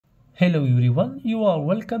Hello everyone, you are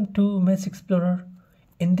welcome to Maths Explorer.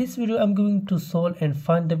 In this video, I'm going to solve and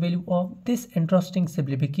find the value of this interesting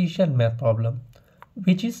simplification math problem,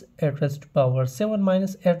 which is 8 raised to power 7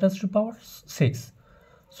 minus 8 raised to power 6.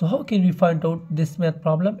 So how can we find out this math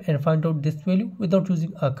problem and find out this value without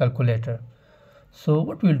using a calculator? So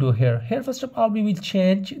what we'll do here, first of all we will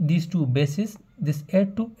change these two bases, this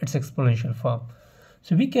 8 to its exponential form.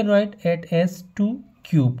 So we can write 8 as 2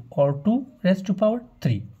 cube or 2 raised to power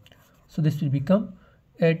 3. So this will become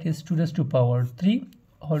 8 is 2 raised to power 3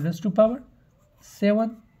 whole raised to power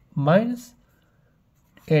 7 minus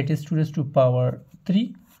 8 is 2 raised to power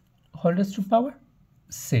 3 whole raised to power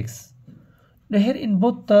 6. Now here in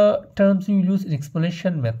both the terms we will use an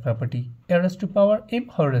exponential math property, a raised to power m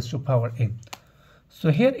whole raised to power n.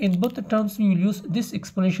 So here in both the terms we will use this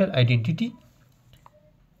exponential identity,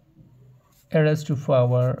 a raised to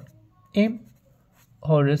power m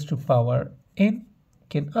whole raised to power n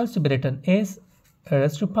can also be written as a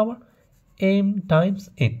raised to power m times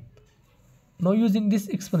n. Now using this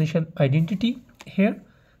exponential identity here,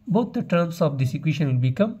 both the terms of this equation will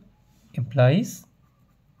become implies.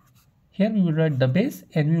 Here we will write the base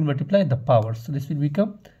and we will multiply the power. So this will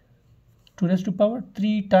become 2 raised to power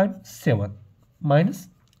 3 times 7 minus,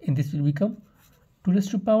 and this will become 2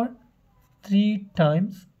 raised to power 3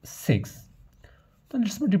 times 6. So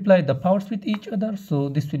let's multiply the powers with each other. So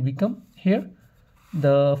this will become here,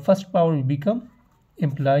 the first power will become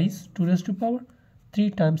implies 2 raised to power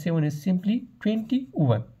 3 times 7 is simply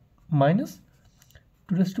 21 minus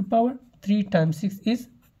 2 raised to power 3 times 6 is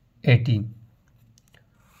 18.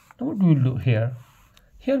 Now what we will do here,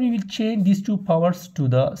 we will change these two powers to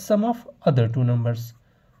the sum of other two numbers.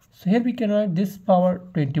 So here we can write this power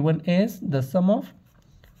 21 as the sum of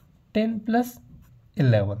 10 plus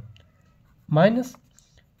 11 minus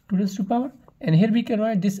 2 raised to power, and here we can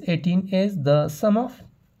write this 18 as the sum of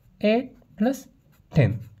 8 plus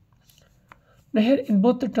 10. Now here in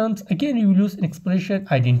both the terms again we will use an exponential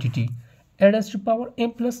identity, a raised to power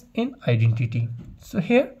m plus n identity. So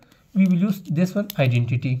here we will use this one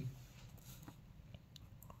identity.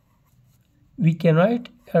 We can write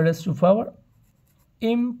a raised to power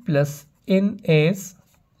m plus n as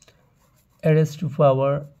a raised to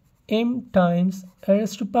power m times a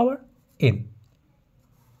raised to power n.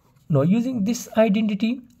 Now using this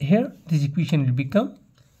identity here, this equation will become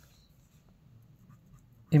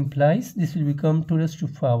implies this will become 2 raised to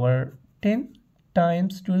power 10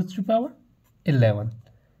 times 2 raised to power 11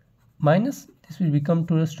 minus this will become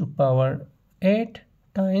 2 raised to power 8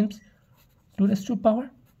 times 2 raised to power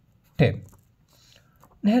 10.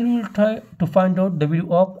 Now here we will try to find out the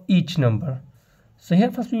value of each number. So here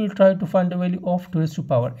first we will try to find the value of 2 raised to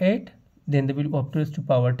power 8, then the value of 2 raised to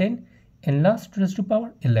power 10, and last 2 raised to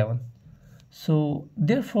power 11. So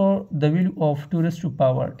therefore the value of 2 raised to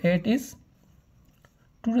power 8 is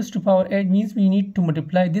 2 raised to power 8 means we need to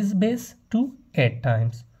multiply this base to 8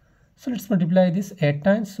 times. So let's multiply this 8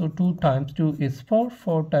 times. So 2 times 2 is 4,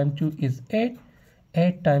 4 times 2 is 8,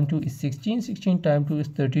 8 times 2 is 16, 16 times 2 is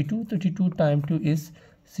 32, 32 times 2 is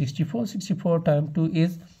 64, 64 times 2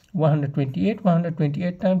 is 128,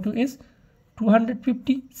 128 times 2 is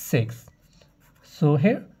 256. So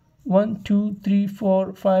here 1, 2, 3,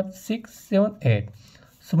 4, 5, 6, 7, 8.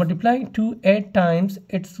 So multiplying 2 8 times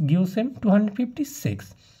it gives him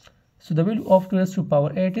 256. So the value of 2 raised to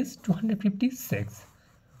power 8 is 256.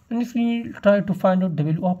 And if we try to find out the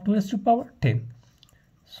value of 2 raised to power 10,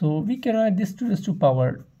 so we can write this 2 raised to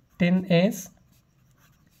power 10 as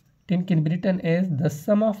 10 can be written as the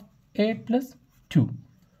sum of 8 plus 2.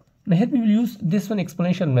 Now here we will use this one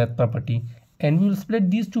exponential math property and we will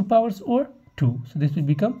split these two powers over 2. So this will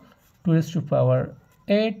become 2 raised to power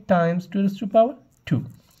 8 times 2 raised to power 2.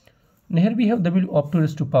 Now here we have the value of 2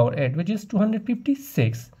 raised to power 8, which is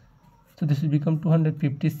 256. So this will become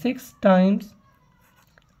 256 times,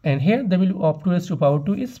 and here the value of 2 raised to power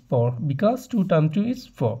 2 is 4 because 2 times 2 is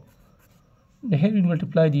 4. Now here we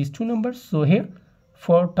multiply these two numbers. So here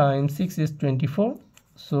 4 times 6 is 24.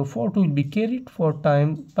 So 4 2 will be carried. 4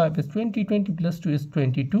 times 5 is 20. 20 plus 2 is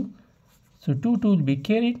 22. So 2 2 will be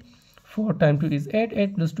carried. 4 times 2 is 8.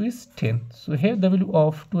 8 plus 2 is 10. So here the value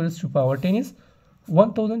of 2 raised to power 10 is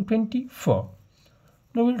 1024.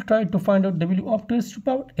 Now we will try to find out the value of 2 raised to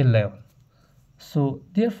power 11. So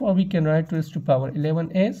therefore we can write 2 raised to power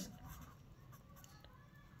 11 as,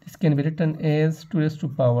 this can be written as 2 raised to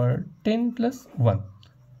power 10 plus 1.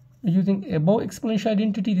 Using above exponential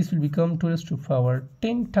identity, this will become 2 raised to power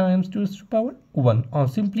 10 times 2 raised to power 1 or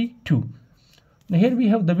simply 2. Now here we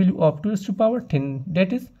have the value of 2 raised to power 10,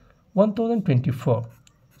 that is 1024.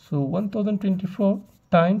 So 1024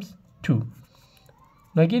 times 2.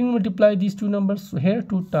 Now again we multiply these two numbers. So here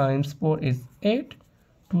 2 times 4 is 8,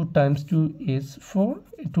 2 times 2 is 4,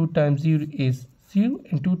 2 times 0 is 0,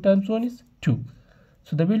 and 2 times 1 is 2.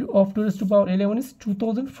 So the value of 2 raised to power 11 is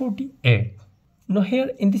 2048. Now here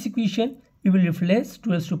in this equation we will replace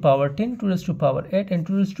 2 raised to power 10, 2 raised to power 8 and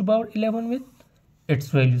 2 raised to power 11 with its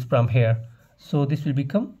values from here. So this will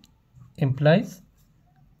become, implies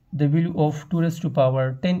the value of 2 raised to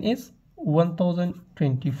power 10 is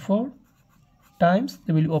 1024 times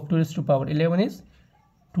the value of 2 raised to power 11 is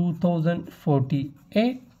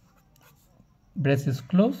 2048, braces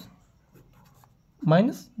close,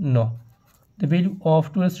 minus, no, the value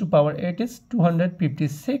of 2 raised to power 8 is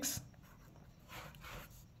 256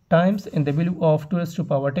 times, and the value of 2 raised to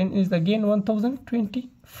power 10 is again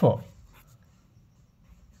 1024.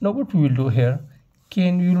 Now what we will do here,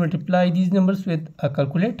 can we multiply these numbers with a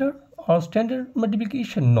calculator or standard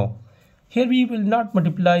multiplication? No. Here we will not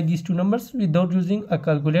multiply these two numbers without using a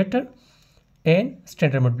calculator and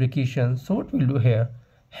standard multiplication. So what we'll do here,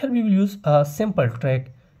 we will use a simple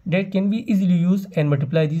trick that can be easily used and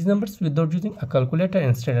multiply these numbers without using a calculator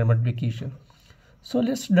and standard multiplication. So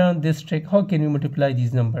let's learn this trick. How can we multiply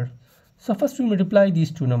these numbers? So first we multiply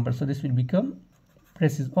these two numbers. So this will become,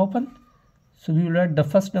 braces open. So we will write the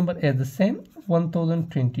first number as the same,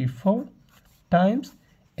 1024 times,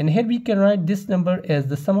 and here we can write this number as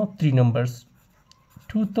the sum of three numbers,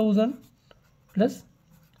 2000 plus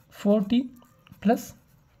 40 plus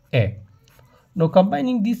 8. Now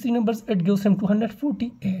combining these three numbers, it gives him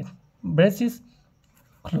 248, braces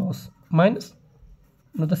close, minus.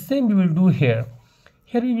 Now the same we will do here.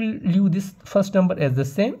 Here we will leave this first number as the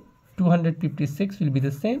same, 256 will be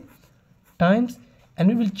the same, times, and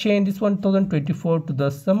we will change this 1024 to the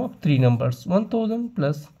sum of three numbers, 1000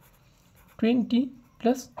 plus 20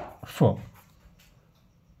 plus 4,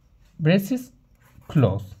 braces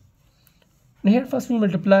close. Now here first we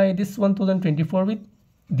multiply this 1024 with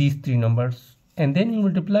these three numbers, and then we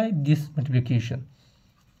multiply this multiplication.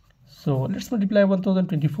 So let's multiply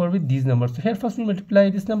 1024 with these numbers. So here first we multiply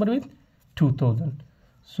this number with 2000.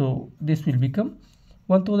 So this will become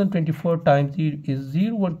 1024 times 0 is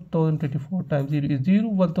 0, 1024 times 0 is 0,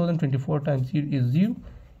 1024 times 0 is 0,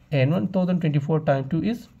 and 1024 times 2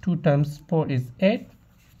 is 2 times 4 is 8,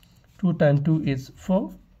 2 times 2 is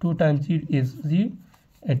 4, 2 times 0 is 0,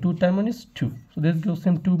 and 2 times 1 is 2. So this gives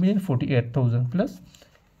him 2,048,000 plus.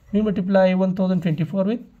 We multiply 1024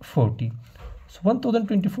 with 40. So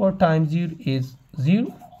 1024 times 0 is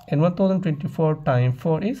 0, and 1024 times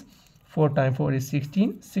 4 is 4 times 4 is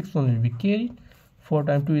 16, 6 1 will be carried, 4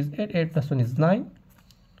 times 2 is 8, 8 plus 1 is 9,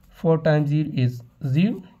 4 times 0 is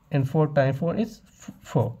 0, and 4 times 4 is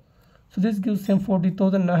 4. So this gives him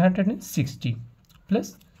 40,960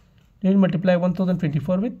 plus. Then we multiply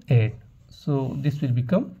 1024 with 8. So this will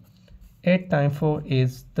become 8 times 4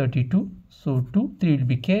 is 32. So 2, 3 will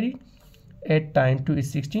be carried. 8 times 2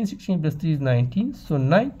 is 16, 16 plus 3 is 19. So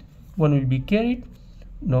 9, 1 will be carried.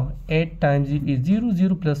 No, 8 times 0 is 0,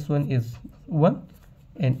 0 plus 1 is 1,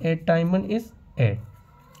 and 8 times 1 is 8.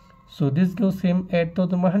 So this gives him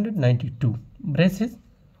 8,192, braces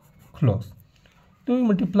close. Then we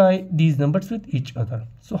multiply these numbers with each other.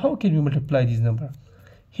 So how can we multiply these numbers?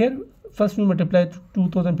 Here first we multiply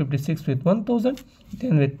 2056 with 1000,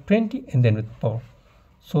 then with 20, and then with 4.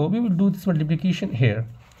 So we will do this multiplication here,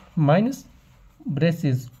 minus,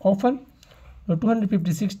 braces open. Now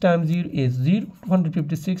 256 times 0 is 0,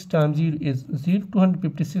 256 times 0 is 0,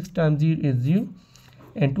 256 times 0 is 0,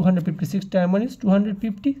 and 256 times 1 is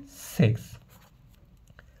 256.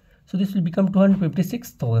 So this will become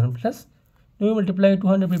 256,000 plus. Now we multiply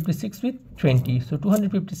 256 with 20. So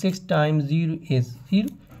 256 times 0 is 0,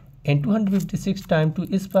 and 256 times 2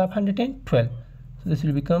 is 512. So this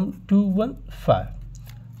will become 215.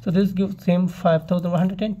 So this gives him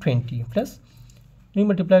 5,120 plus. We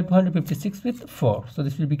multiply 256 with 4. So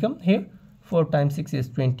this will become here 4 times 6 is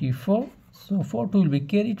 24. So 4 2 will be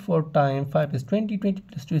carried. 4 times 5 is 20. 20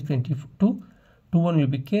 plus 2 is 22. 2 1 will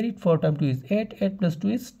be carried. 4 times 2 is 8. 8 plus 2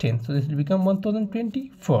 is 10. So this will become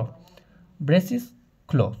 1024. Braces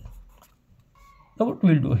close. Now what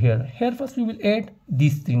we will do here? Here first we will add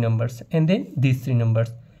these three numbers and then these three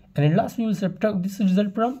numbers, and in last we will subtract this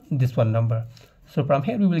result from this one number. So from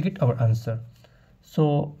here we will get our answer.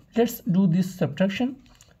 So let's do this subtraction.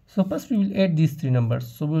 So first we will add these three numbers.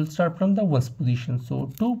 So we will start from the ones position.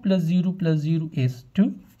 So 2 plus 0 is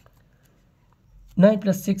 2. 9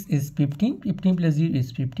 plus 6 is 15. 15 plus 0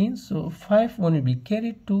 is 15. So 5 1 will be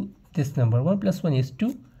carried to this number. 1 plus 1 is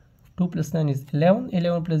 2. 2 plus 9 is 11.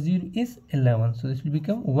 11 plus 0 is 11. So this will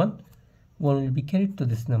become 1. 1 will be carried to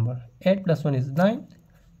this number. 8 plus 1 is 9.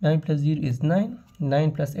 9 plus 0 is 9.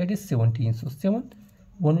 9 plus 8 is 17. So 7.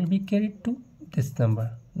 1 will be carried to this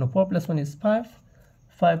number. Now 4 plus 1 is 5,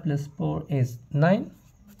 5 plus 4 is 9,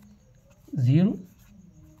 0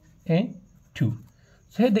 and 2.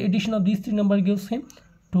 So here the addition of these three numbers gives him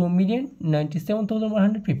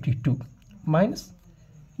 2,097,152 minus.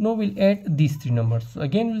 Now we'll add these three numbers. So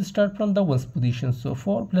again we'll start from the ones position. So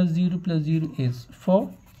 4 plus 0 is 4.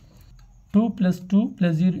 2 plus 2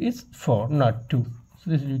 plus 0 is 4, not 2. So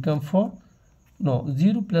this will become 4. No,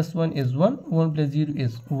 0 plus 1 is 1. 1 plus 0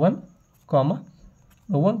 is 1, comma.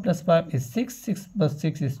 Now 1 plus 5 is 6. 6 plus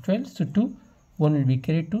 6 is 12. So 2, 1 will be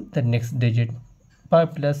carried to the next digit.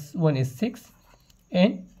 5 plus 1 is 6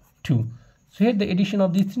 and 2. So here the addition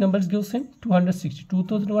of these three numbers gives him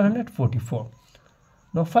 262,144.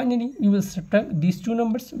 Now finally we will subtract these two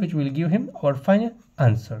numbers, which will give him our final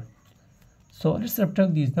answer. So let's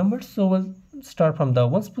subtract these numbers. So we'll start from the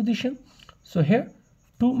ones position. So here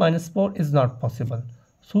 2 minus 4 is not possible.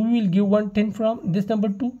 So we will give 110 from this number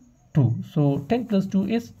to 2. So 10 plus 2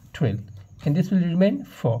 is 12 and this will remain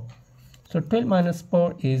 4. So 12 minus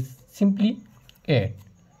 4 is simply 8.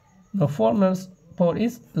 Now 4 minus 4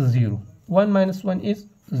 is 0. 1 minus 1 is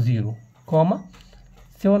 0, comma.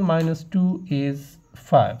 7 minus 2 is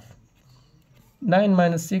 5. 9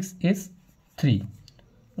 minus 6 is 3.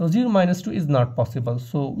 Now 0 minus 2 is not possible.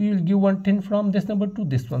 So we will give 110 from this number to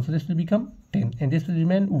this one. So this will become 10 and this will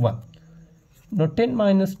remain 1. Now 10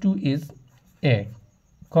 minus 2 is 8,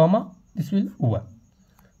 comma. This will 1.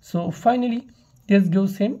 So finally this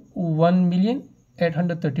gives him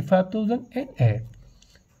 1,835,008.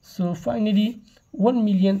 So finally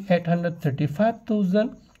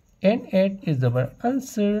 1,835,008 is our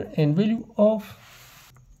answer and value of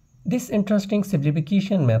this interesting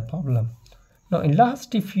simplification math problem. Now in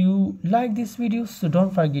last, if you like this video, so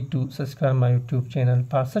don't forget to subscribe my YouTube channel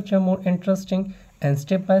for such a more interesting and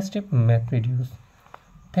step-by-step math videos.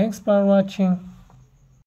 Thanks for watching.